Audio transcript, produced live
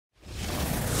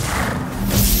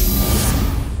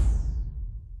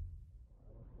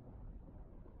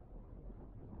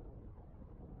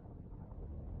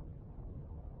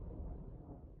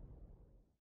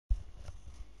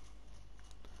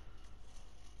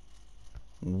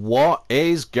What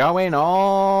is going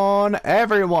on,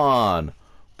 everyone?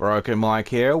 Broken Mike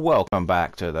here. Welcome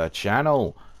back to the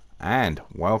channel, and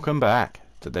welcome back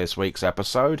to this week's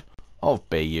episode of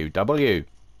BUW.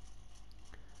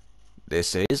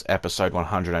 This is episode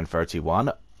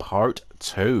 131, part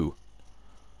 2.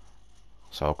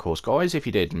 So, of course, guys, if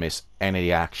you did miss any of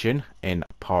the action in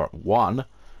part 1,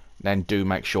 then do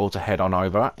make sure to head on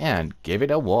over and give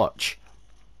it a watch.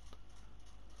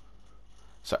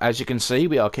 So as you can see,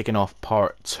 we are kicking off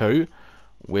part 2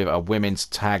 with a women's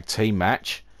tag team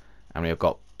match, and we've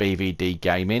got BVD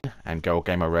Gaming and Girl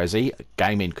Gamer Resi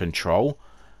Gaming Control,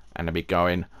 and they'll be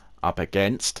going up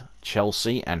against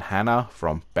Chelsea and Hannah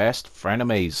from Best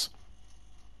Frenemies.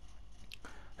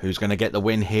 Who's going to get the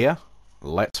win here?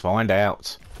 Let's find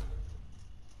out.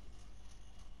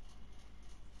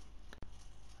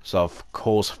 So of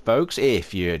course, folks,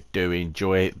 if you do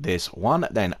enjoy this one,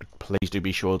 then please do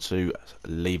be sure to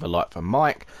leave a like for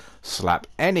Mike, slap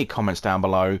any comments down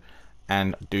below,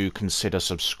 and do consider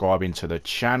subscribing to the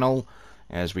channel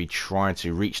as we try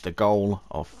to reach the goal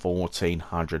of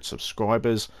 1400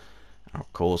 subscribers. And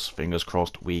of course, fingers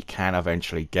crossed, we can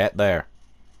eventually get there.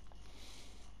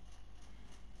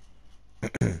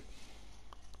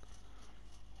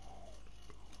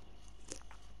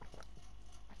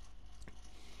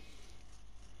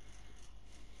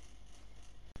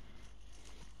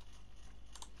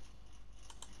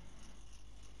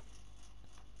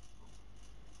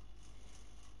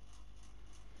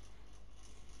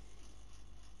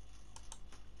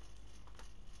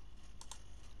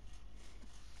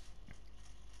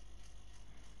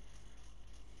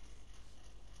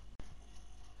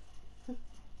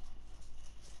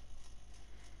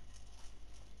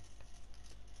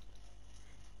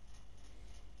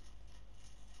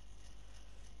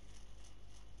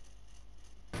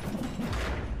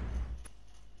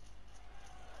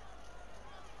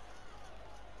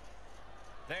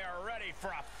 They are ready for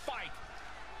a fight.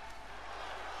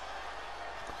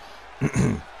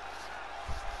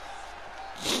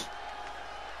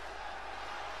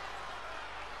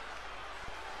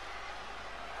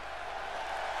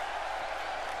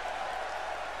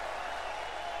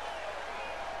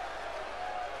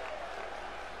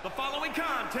 The following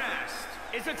contest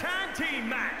is a tag team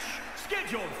match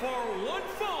scheduled for one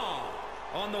fall.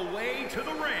 On the way to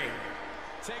the ring,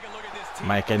 take a look at this team.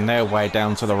 Making their way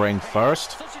down to the ring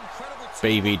first,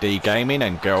 BVD Gaming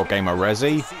and Girl Gamer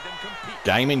Resi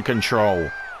Gaming Control.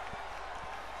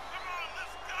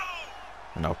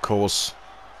 And of course,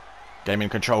 Gaming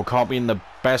Control can't be in the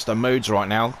best of moods right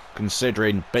now,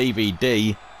 considering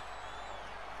BVD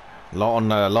on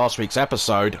last week's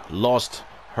episode lost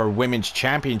her women's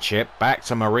championship back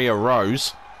to Maria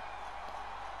Rose.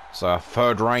 So her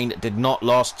third reign did not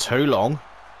last too long,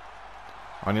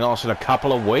 only lasted a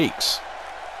couple of weeks,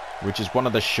 which is one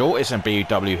of the shortest in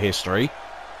BUW history,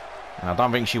 and I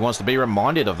don't think she wants to be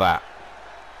reminded of that.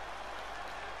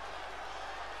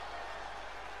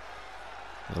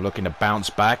 They're looking to bounce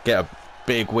back, get a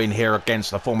big win here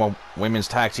against the former women's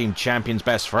tag team champions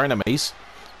Best Frenemies,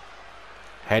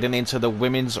 heading into the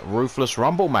women's Ruthless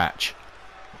Rumble match.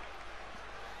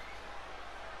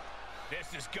 This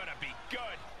is gonna be good.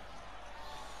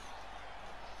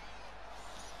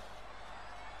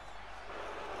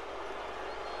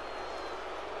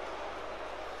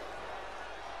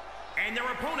 And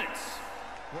their opponents.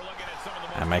 We're looking at some of the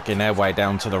most And making their way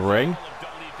down to the ring,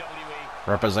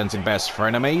 representing Best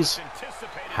Frenemies,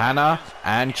 Hannah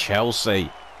and Chelsea.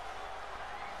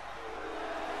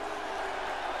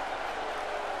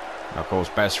 Of course,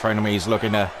 Best Frenemies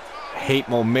looking to heap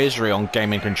more misery on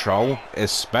Gaming Control,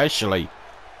 especially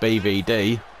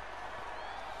BVD.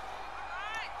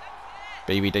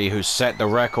 BVD, who set the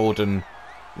record and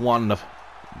won the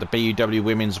BUW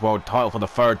Women's World title for the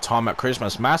third time at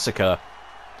Christmas Massacre.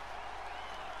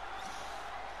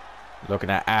 Looking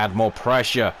to add more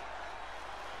pressure.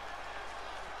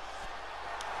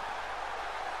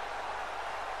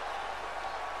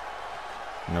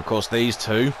 And of course, these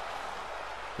two,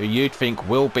 who you'd think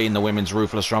will be in the Women's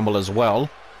Ruthless Rumble as well,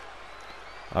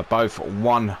 both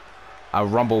won a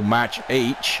Rumble match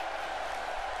each.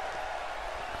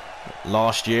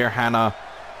 Last year, Hannah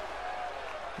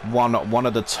won one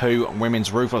of the two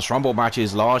Women's Ruthless Rumble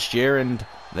matches last year, and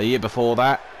the year before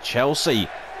that, Chelsea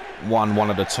won one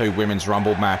of the two Women's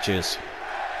Rumble matches.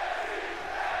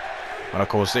 And of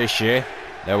course, this year,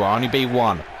 there will only be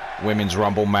one Women's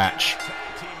Rumble match.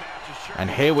 And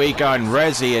here we go, and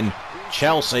Resi and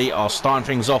Chelsea are starting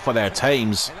things off with their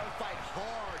teams.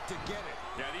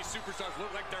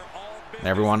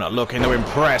 Everyone looking to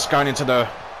impress going into the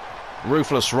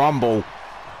Ruthless Rumble.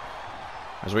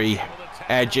 as we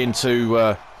edge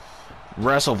into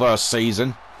Wrestleverse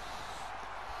season.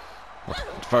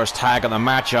 First tag of the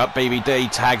matchup. BVD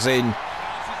tags in.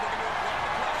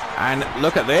 And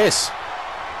look at this.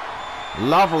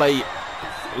 Lovely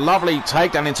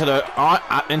takedown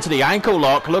into the ankle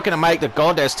lock. Looking to make the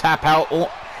Goddess tap out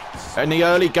in the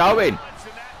early going.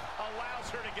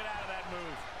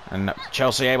 And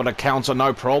Chelsea able to counter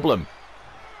no problem.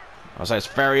 I say it's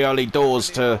very early doors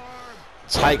to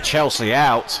take Chelsea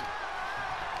out.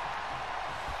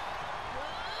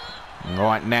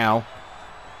 Right now,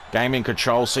 Gaming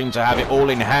Control seem to have it all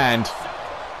in hand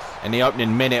in the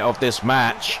opening minute of this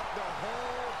match.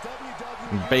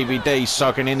 BVD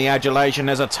soaking in the adulation.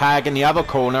 There's a tag in the other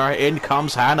corner. In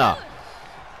comes Hannah,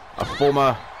 a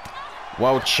former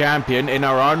world champion in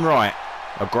her own right,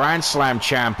 a Grand Slam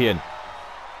champion,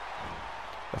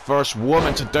 the first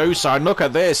woman to do so. And look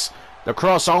at this, the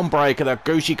cross arm breaker, the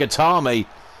Gucci Katami,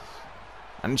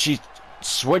 and she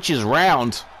switches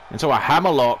round into a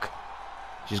hammerlock.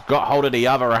 She's got hold of the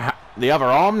other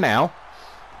arm now.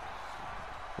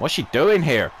 What's she doing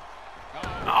here?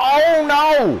 Oh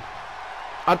no!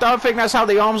 I don't think that's how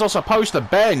the arms are supposed to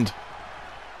bend.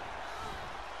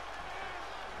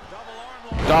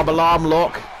 Double arm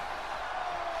lock.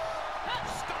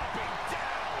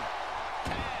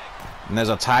 And there's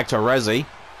a tag to Rezzy.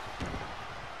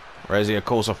 Rezzy, of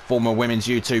course, a former women's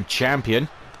YouTube champion.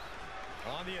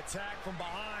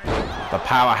 The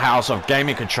powerhouse of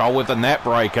Gaming Control with the net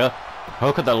breaker.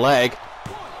 Hook of the leg.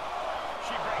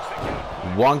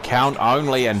 1 count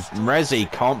only, and Rezzy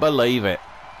can't believe it.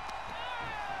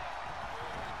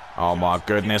 Oh my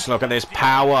goodness, look at this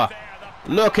power.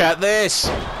 Look at this.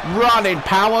 Running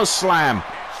power slam.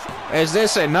 Is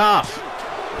this enough?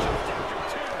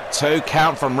 2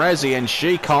 count from Rezzy, and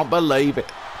she can't believe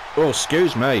it. Oh,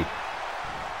 excuse me.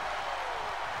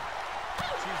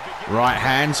 Right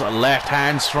hands, left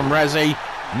hands from Rezzy.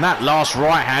 And that last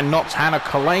right hand knocks Hannah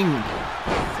clean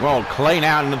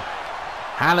out. And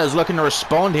Hannah's looking to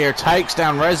respond here. Takes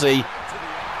down Rezzy.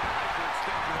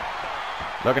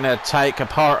 Looking to take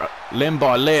apart limb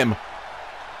by limb.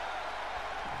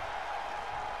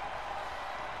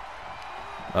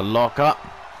 A lock up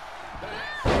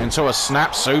into a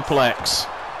snap suplex.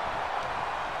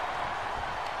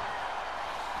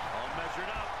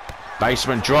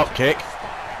 Basement drop kick.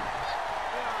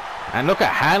 And look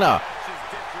at Hannah.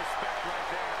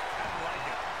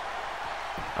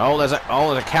 Oh, there's a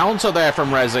counter there from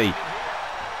Rezzy.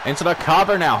 Into the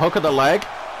cover now. Hook of the leg.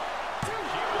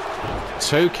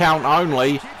 2 count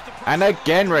only. And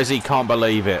again, Rezzy can't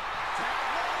believe it.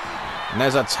 And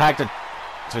there's a tag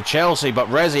to Chelsea, but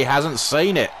Rezzy hasn't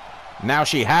seen it. Now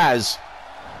she has.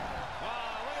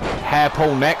 Hair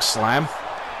pull neck slam.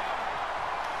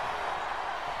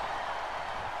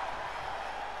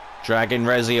 Dragging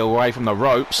Rezzy away from the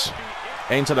ropes.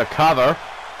 Into the cover.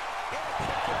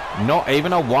 Not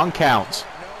even a 1 count.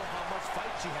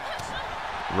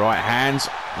 Right hands,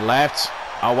 left.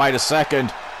 Oh, wait a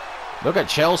second. Look at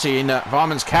Chelsea in the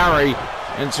fireman's carry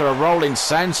into a rolling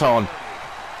senton.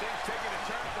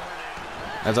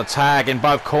 There's a tag in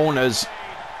both corners.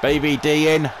 BVD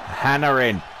in, Hannah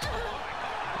in.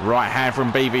 Right hand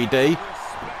from BVD.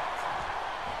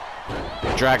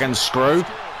 Dragon screw.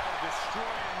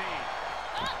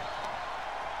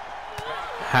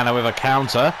 Hannah with a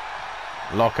counter.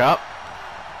 Lock up.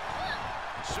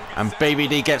 And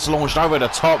BVD gets launched over the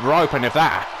top rope. And if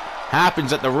that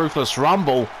happens at the Ruthless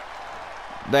Rumble,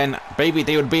 then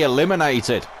BVD would be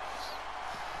eliminated.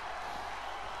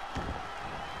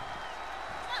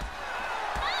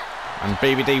 And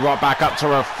BVD right back up to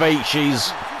her feet.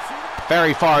 She's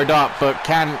very fired up, but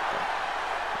can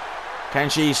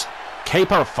she keep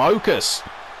her focus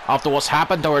after what's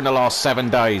happened to her in the last 7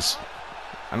 days?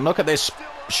 And look at this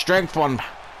strength from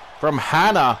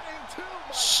Hannah.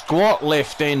 Squat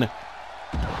lifting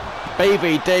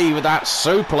BVD with that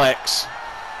suplex.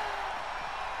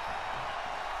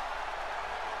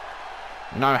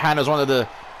 You know, Hannah's one of the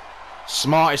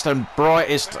smartest and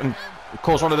brightest and, of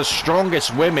course, one of the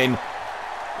strongest women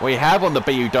we have on the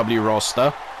BUW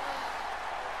roster.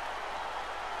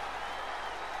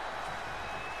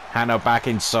 Hannah back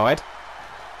inside.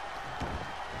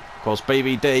 Of course,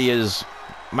 BVD has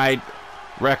made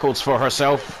records for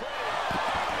herself.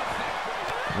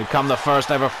 Become the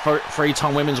first ever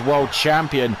 3-time women's world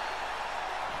champion.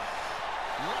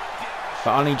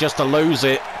 But only just to lose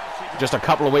it just a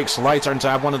couple of weeks later and to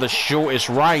have one of the shortest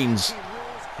reigns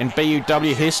in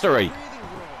BUW history.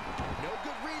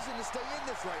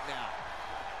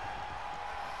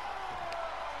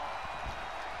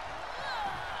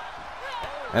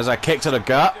 There's a kick to the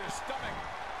gut.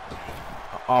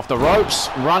 Off the ropes,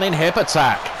 running hip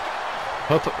attack.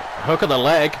 Hook of the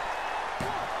leg.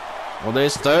 Will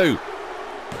this do?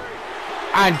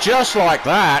 And just like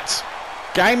that,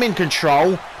 Gaming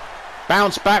Control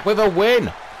bounce back with a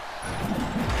win.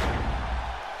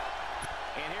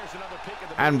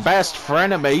 And Best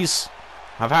Frenemies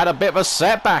have had a bit of a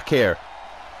setback here.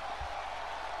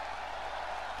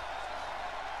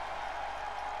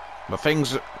 But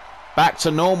things back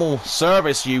to normal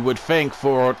service, you would think,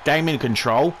 for Gaming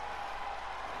Control,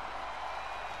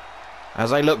 as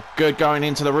they look good going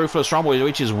into the Ruthless Rumble,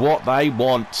 which is what they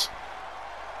want.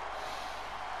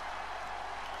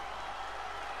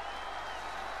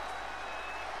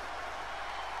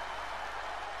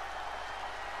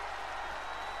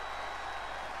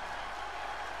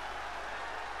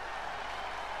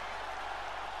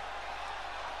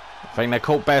 I think they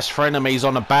caught Best Frenemies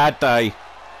on a bad day.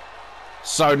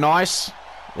 So nice,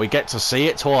 we get to see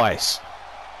it twice.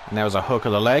 And there was a hook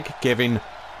of the leg, giving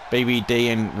BBD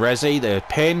and Rezzy the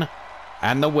pin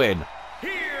and the win.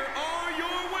 Here are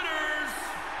your winners.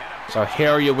 So here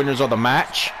are your winners of the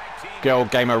match. Girl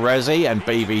Gamer Rezzy and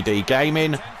BVD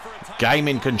Gaming.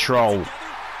 Gaming Control.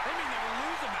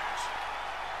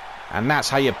 And that's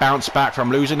how you bounce back from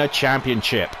losing a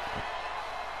championship.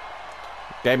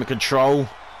 Gaming Control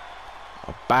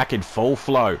are back in full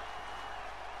flow.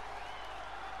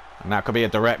 And that could be a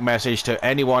direct message to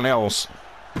anyone else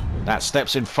that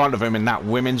steps in front of him in that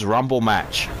Women's Rumble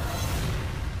match.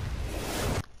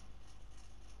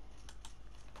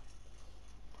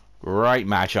 Great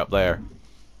match up there.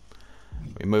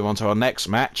 We move on to our next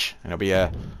match. And it'll be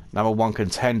a number 1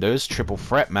 contenders triple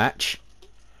threat match.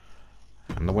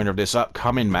 And the winner of this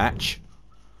upcoming match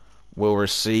will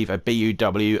receive a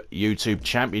BUW YouTube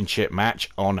Championship match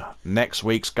on next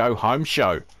week's Go Home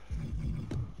show.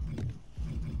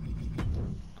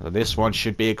 So this one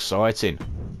should be exciting.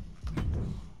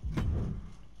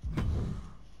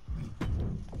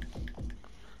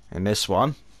 In this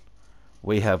one,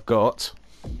 we have got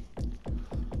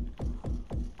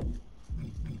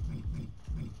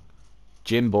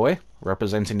Jim Boy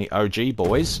representing the OG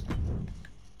boys.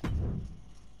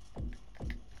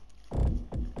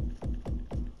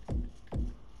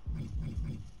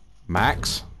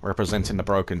 Max representing the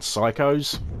Broken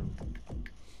Psychos.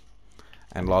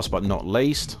 And last but not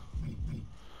least,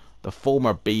 the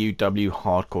former BUW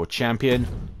Hardcore Champion,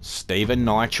 Steven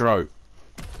Nitro.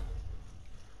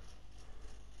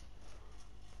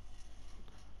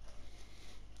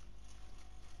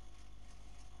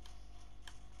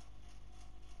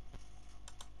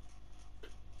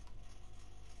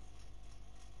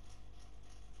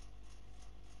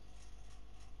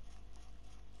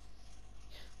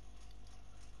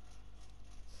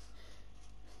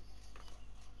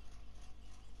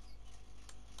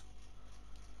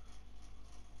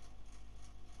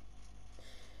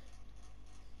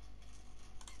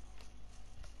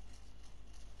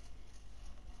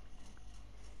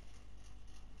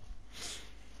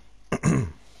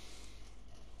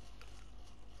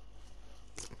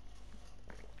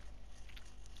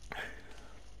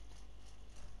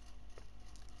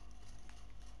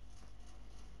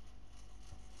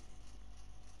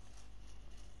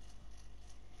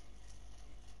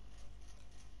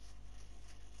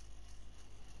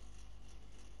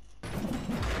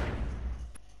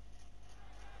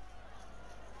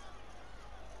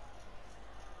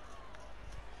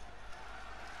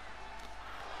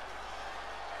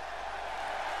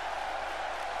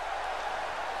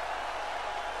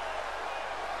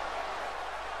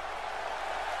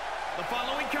 The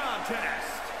following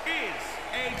contest is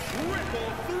a triple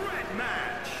threat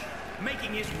match.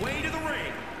 Making his way to the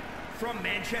ring from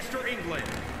Manchester, England,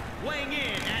 weighing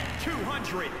in at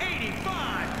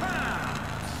 285 pounds,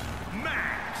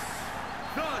 Max,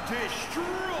 the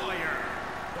Destroyer.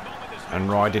 And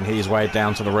riding his way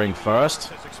down to the ring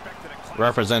first,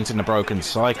 representing the Broken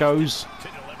Psychos,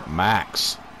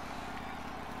 Max.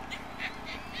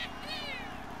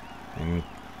 And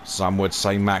some would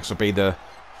say Max would be the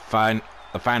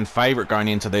fan favorite going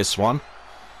into this one,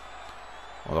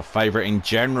 or the favorite in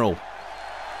general.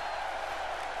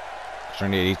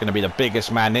 Certainly he's going to be the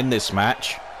biggest man in this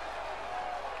match.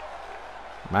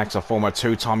 Max, a former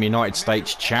 2-time United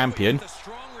States champion,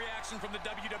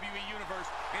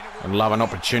 and love an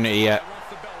opportunity at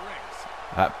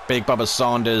Big Bubba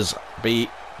Sanders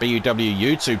BUW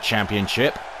YouTube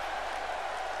Championship.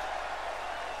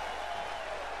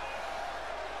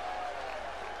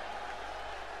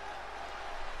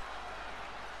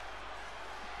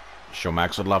 Sure,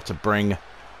 Max would love to bring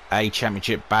a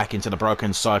championship back into the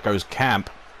Broken Psychos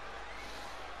camp.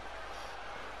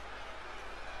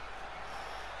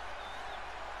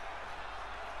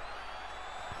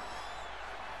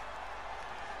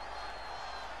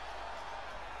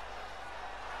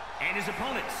 And his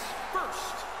opponents,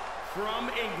 first, from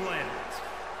England,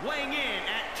 weighing in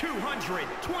at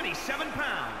 227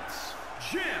 pounds,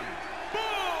 Jim Boy.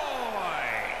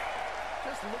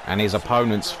 And his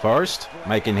opponents first,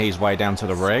 making his way down to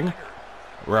the ring,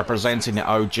 representing the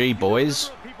OG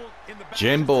boys,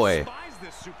 Jim Boy.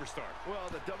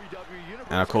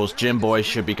 And of course, Jim Boy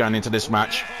should be going into this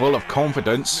match full of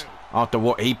confidence after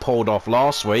what he pulled off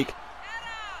last week.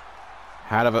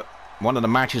 Had one of the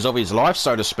matches of his life,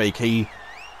 so to speak. He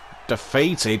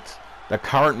defeated the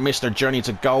current Mr. Journey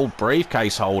to Gold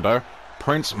briefcase holder,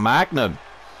 Prince Magnum.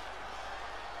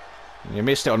 You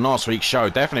missed it on last week's show.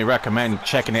 Definitely recommend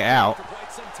checking it out.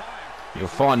 You'll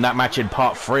find that match in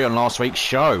part 3 on last week's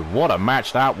show. What a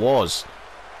match that was.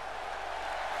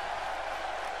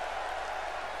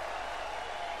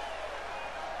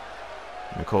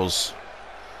 Of course,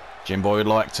 Jim Boy would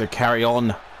like to carry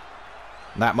on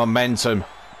that momentum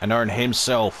and earn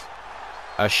himself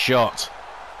a shot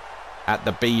at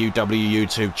the BUW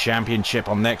YouTube Championship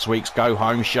on next week's Go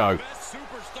Home show.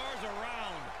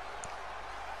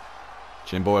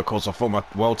 Jim Boy, of course, a former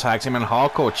World Tag Team and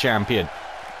Hardcore Champion.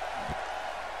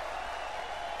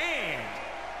 And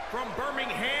from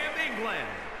Birmingham, England,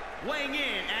 weighing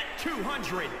in at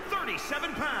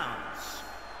 237 pounds,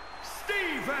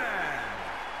 Steven.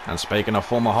 And speaking of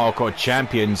former Hardcore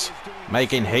Champions,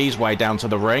 making his way down to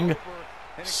the ring,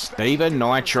 Steven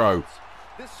Nitro.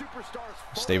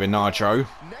 Steven Nitro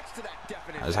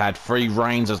has had 3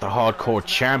 reigns as the Hardcore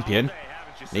Champion,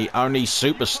 the only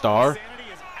superstar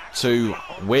to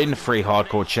win 3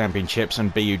 Hardcore Championships in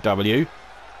BUW.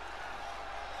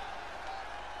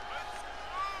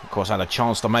 Of course, had a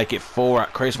chance to make it 4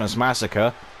 at Christmas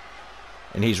Massacre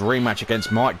in his rematch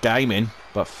against Mike Gaming,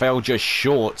 but fell just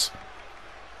short.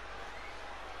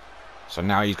 So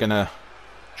now he's going to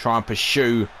try and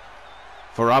pursue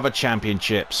for other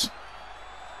championships.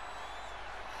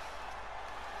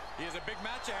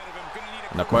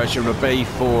 And the question would be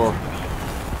for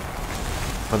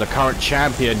the current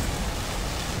champion,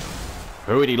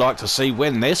 who would he like to see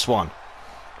win this one?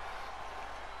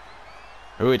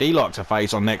 Who would he like to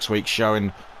face on next week's show?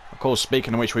 And of course,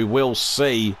 speaking of which, we will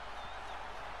see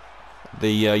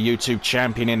the YouTube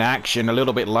champion in action a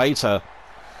little bit later.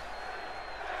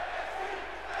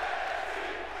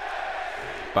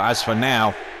 But as for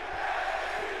now,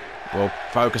 we're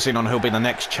focusing on who'll be the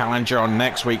next challenger on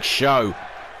next week's show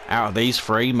out of these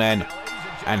 3 men.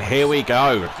 And here we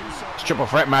go. This triple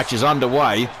threat match is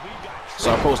underway.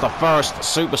 So, of course, the first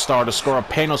superstar to score a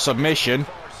pin or submission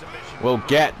will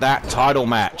get that title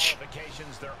match.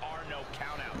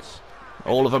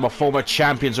 All of them are former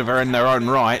champions who are in their own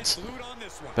right,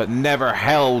 but never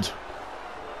held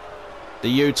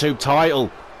the YouTube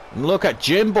title. And look at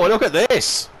Jim Boy. Look at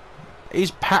this.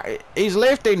 He's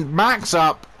lifting Max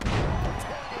up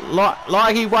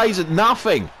like he weighs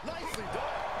nothing.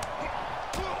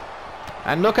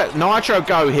 And look at Nitro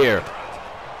go here.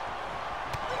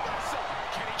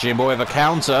 Jim Boy with a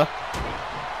counter.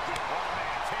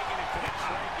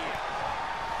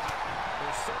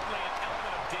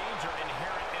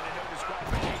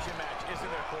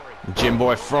 Jim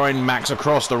Boy throwing Max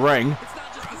across the ring.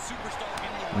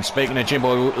 And speaking of Jim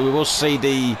Boy, we will see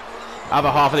the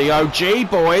other half of the OG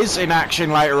boys in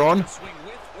action later on.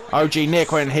 OG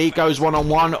Nick when he goes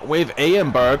one-on-one with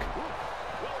Ian Berg.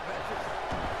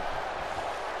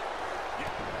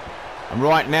 And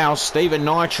right now, Steven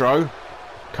Nitro,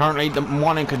 currently the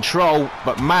one in control,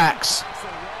 but Max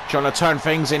trying to turn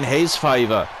things in his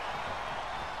favour.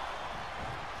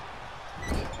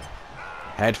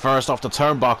 Head first off the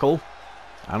turnbuckle.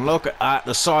 And look at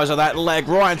the size of that leg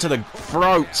right into the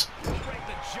throat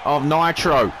of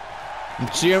Nitro.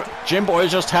 Jim Boy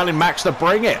is just telling Max to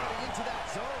bring it.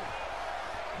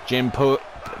 Jim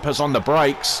puts on the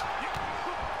brakes.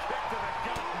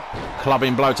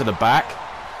 Clubbing blow to the back.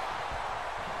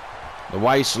 The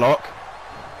waist lock.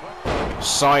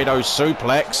 Side-O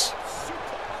suplex.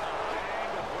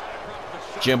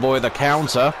 Jim Boy the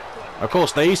counter. Of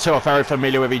course, these two are very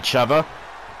familiar with each other.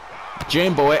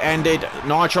 Jim Boy ended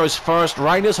Nitro's first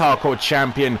reign as Hardcore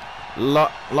Champion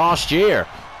last year.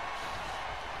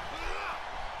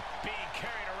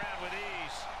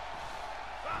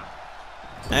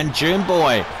 And Jim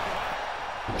Boy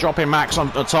dropping Max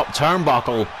on the top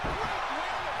turnbuckle.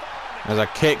 There's a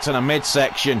kick to the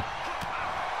midsection.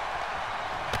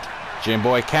 Jim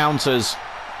Boy counters.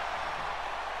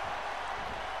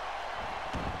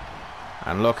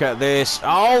 And look at this.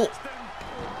 Oh!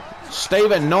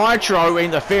 Steven Nitro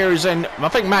interferes, and I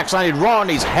think Max landed right on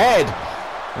his head.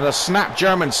 And a snap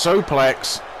German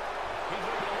suplex.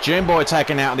 Jim Boy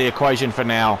taken out of the equation for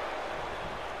now.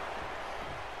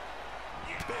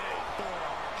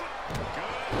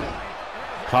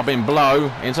 Clubbing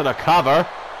blow into the cover.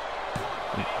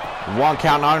 1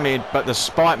 count only, but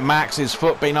despite Max's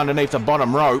foot being underneath the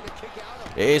bottom rope,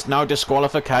 it is no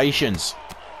disqualifications.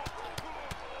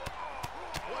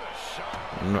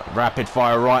 Rapid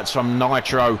fire rights from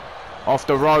Nitro off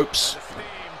the ropes.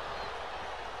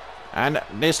 And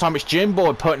this time it's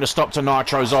Jimbo putting a stop to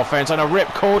Nitro's offense, and a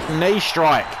ripcord knee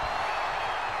strike.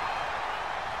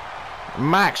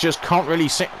 Max just can't really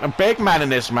see, a big man in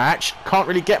this match, can't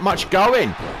really get much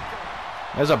going.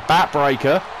 There's a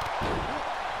backbreaker.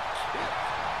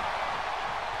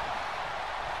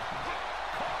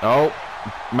 Oh,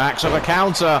 Max with a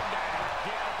counter.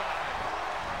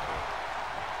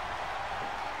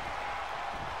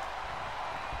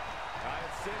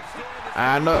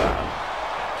 And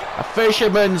a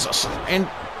fisherman's in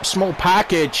small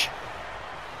package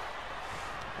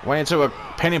went into a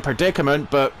pinning predicament,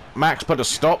 but Max put a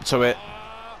stop to it.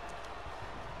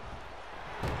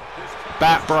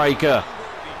 Backbreaker.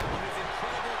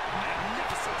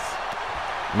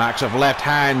 Max with left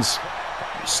hands.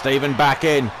 Steven back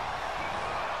in.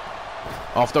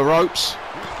 Off the ropes.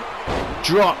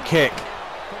 Drop kick.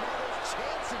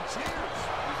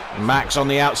 Max on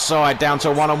the outside, down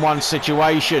to a one-on-one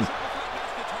situation.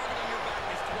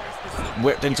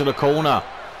 Whipped into the corner.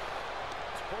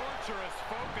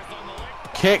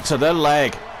 Kick to the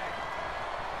leg.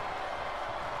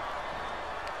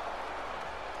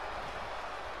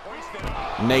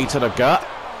 Knee to the gut.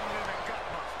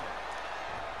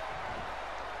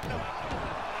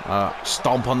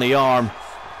 Stomp on the arm.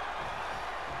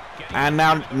 And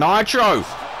now Nitro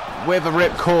with a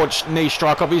ripcord knee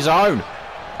strike of his own.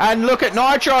 And look at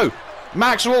Nitro.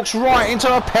 Max walks right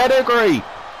into a pedigree.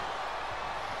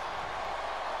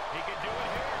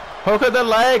 Hook of the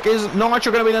leg. Is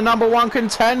Nitro going to be the #1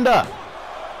 contender?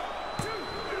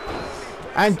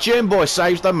 And Jimbo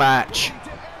saves the match.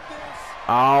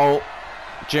 Oh,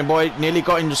 Jimbo nearly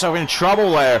got himself in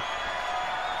trouble there.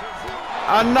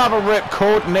 Another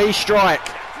ripcord knee strike.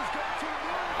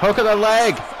 Hook of the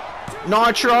leg.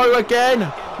 Nitro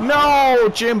again. No,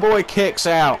 Jimbo kicks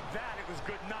out.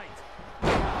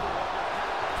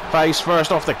 Face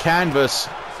first off the canvas.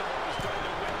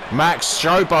 Max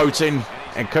showboating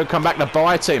and could come back to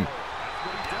bite him.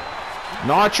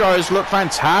 Nitro's looked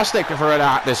fantastic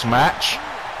for this match.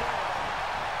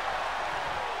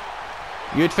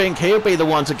 You'd think he'll be the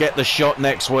one to get the shot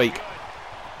next week.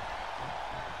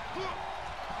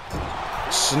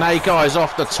 Snake eyes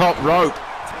off the top rope.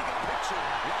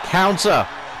 Counter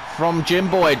from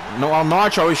Jimbo while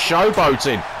Nitro is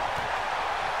showboating.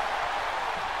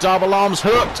 Double arms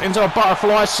hooked into a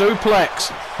butterfly suplex.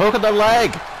 Hook of the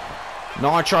leg.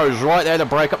 Nitro's right there to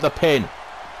break up the pin.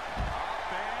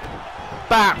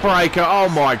 Backbreaker. Oh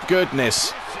my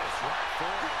goodness.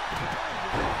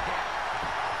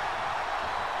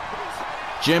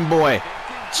 Jimbo.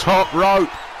 Top rope.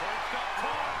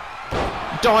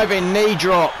 Diving knee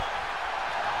drop.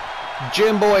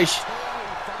 Jimbo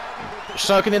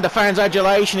soaking in the fans'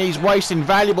 adulation. He's wasting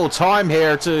valuable time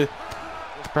here to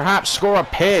perhaps score a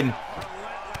pin.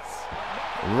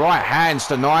 Right hands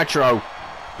to Nitro.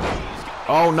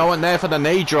 Oh, no one there for the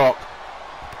knee drop.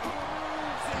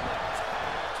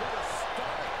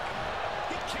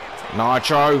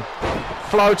 Nitro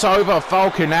floats over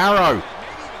Falcon Arrow.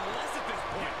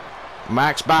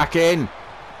 Max back in.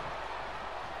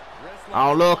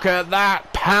 Oh, look at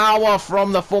that power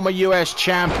from the former US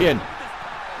champion.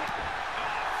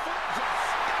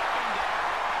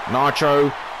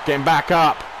 Nitro getting back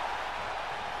up.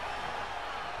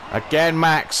 Again,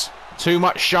 Max. Too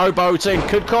much showboating.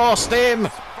 Could cost him.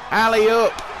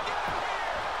 Alley-oop.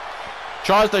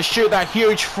 Tries to shoot that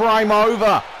huge frame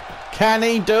over. Can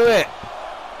he do it?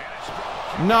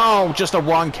 No, just a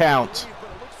 1 count.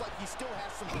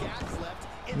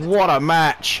 What a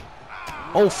match.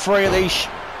 All three of these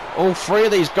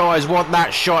guys want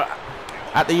that shot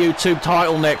at the YouTube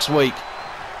title next week.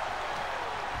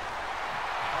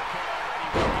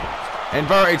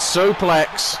 Inverted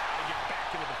suplex.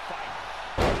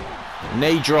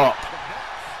 Knee drop.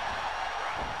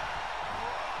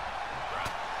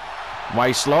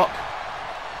 Waist lock.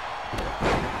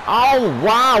 Oh,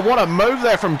 wow. What a move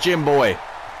there from Jimbo.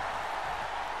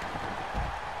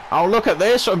 Oh, look at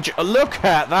this. Look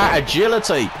at that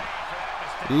agility.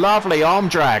 Lovely arm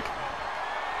drag.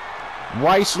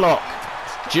 Waist lock.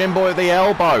 Jimbo at the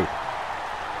elbow.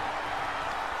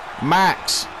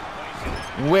 Max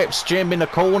whips Jim in the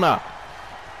corner.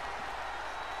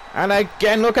 And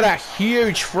again, look at that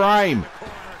huge frame.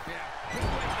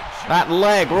 That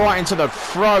leg right into the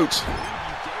throat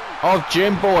of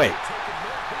Jimbo.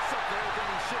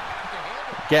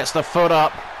 Gets the foot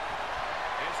up.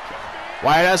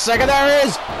 Wait a second, there it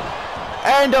is!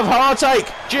 End of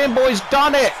Heartache! Jim Boy's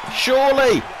done it,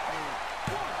 surely!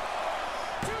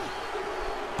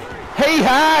 He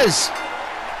has!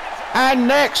 And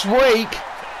next week,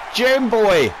 Jim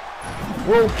Boy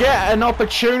will get an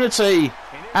opportunity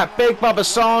at Big Bubba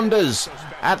Sanders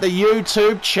at the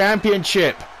YouTube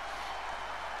Championship.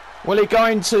 Will he go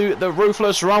into the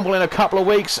Ruthless Rumble in a couple of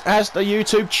weeks as the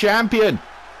YouTube Champion?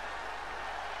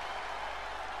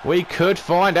 We could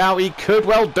find out. He could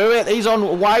well do it. He's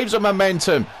on waves of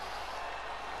momentum.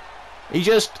 He's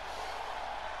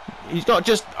not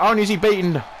just only has he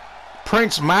beaten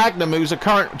Prince Magnum, who's a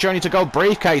current Journey to Gold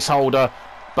briefcase holder,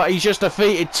 but he's just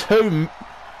defeated two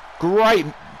great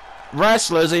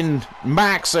wrestlers in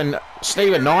Max and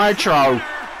Steven Nitro.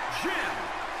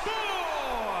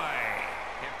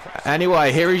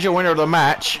 Anyway, here is your winner of the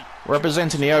match,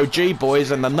 representing the OG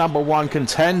boys and the #1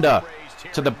 contender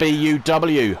to the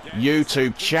BUW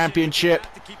YouTube Championship,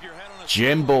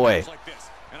 Jim Boy.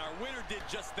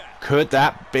 Could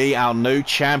that be our new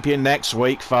champion next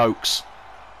week, folks?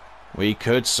 We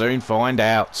could soon find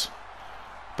out.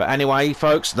 But anyway,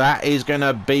 folks, that is going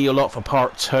to be a lot for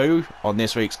part 2 on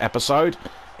this week's episode.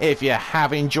 If you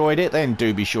have enjoyed it, then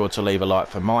do be sure to leave a like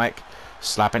for Mike,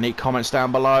 slap any comments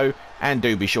down below, and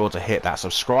do be sure to hit that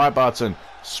subscribe button.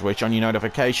 Switch on your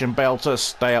notification bell to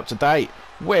stay up to date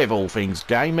with all things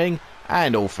gaming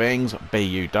and all things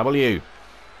BUW.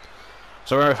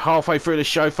 So we're halfway through the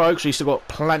show, folks. We've still got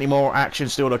plenty more action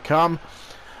still to come.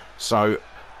 So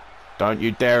don't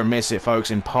you dare miss it, folks,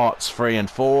 in parts 3 and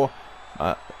 4.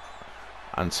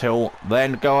 Until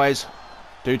then, guys,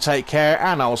 do take care,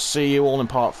 and I'll see you all in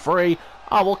part 3.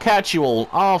 I will catch you all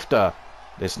after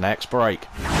this next break.